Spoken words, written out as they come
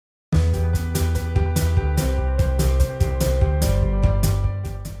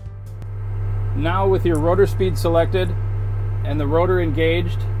Now with your rotor speed selected and the rotor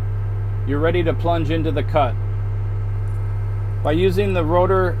engaged, you're ready to plunge into the cut. By using the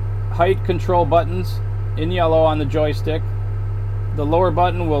rotor height control buttons in yellow on the joystick, the lower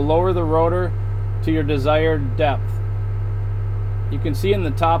button will lower the rotor to your desired depth. You can see in the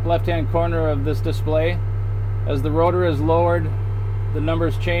top left-hand corner of this display, as the rotor is lowered, the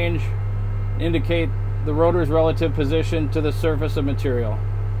numbers change, indicate the rotor's relative position to the surface of material.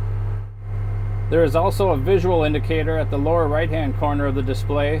 There is also a visual indicator at the lower right-hand corner of the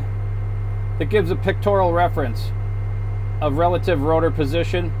display that gives a pictorial reference of relative rotor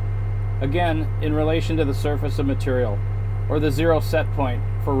position, again in relation to the surface of material, or the zero set point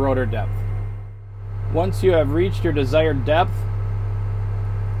for rotor depth. Once you have reached your desired depth,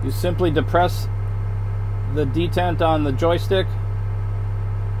 you simply depress the detent on the joystick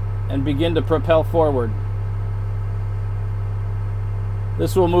and begin to propel forward.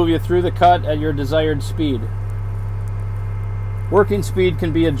 This will move you through the cut at your desired speed. Working speed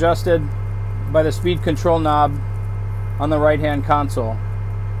can be adjusted by the speed control knob on the right-hand console.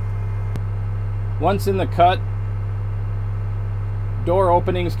 Once in the cut, door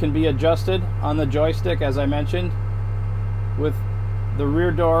openings can be adjusted on the joystick, as I mentioned, with the rear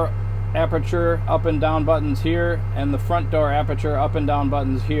door aperture up and down buttons here and the front door aperture up and down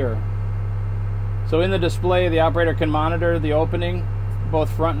buttons here. So in the display, the operator can monitor the opening, both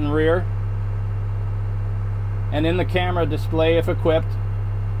front and rear, and in the camera display, if equipped,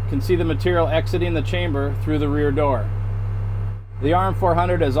 can see the material exiting the chamber through the rear door. The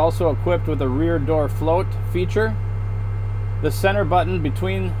RM400 is also equipped with a rear door float feature. The center button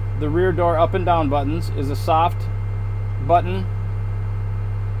between the rear door up and down buttons is a soft button.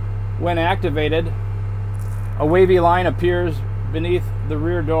 When activated, a wavy line appears beneath the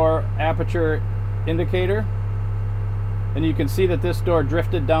rear door aperture indicator, and you can see that this door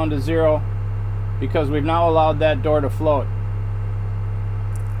drifted down to zero because we've now allowed that door to float.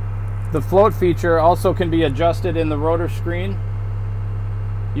 The float feature also can be adjusted in the rotor screen.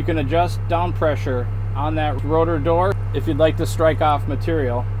 You can adjust down pressure on that rotor door if you'd like to strike off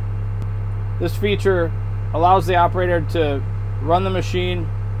material. This feature allows the operator to run the machine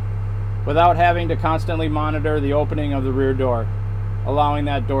without having to constantly monitor the opening of the rear door, allowing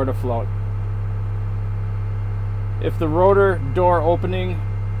that door to float. If the rotor door opening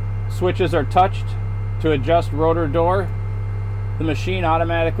switches are touched to adjust rotor door, the machine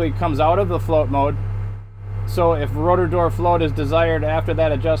automatically comes out of the float mode. So if rotor door float is desired after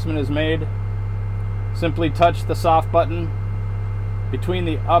that adjustment is made, simply touch the soft button between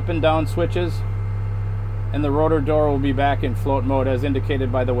the up and down switches and the rotor door will be back in float mode as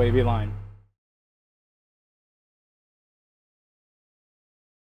indicated by the wavy line.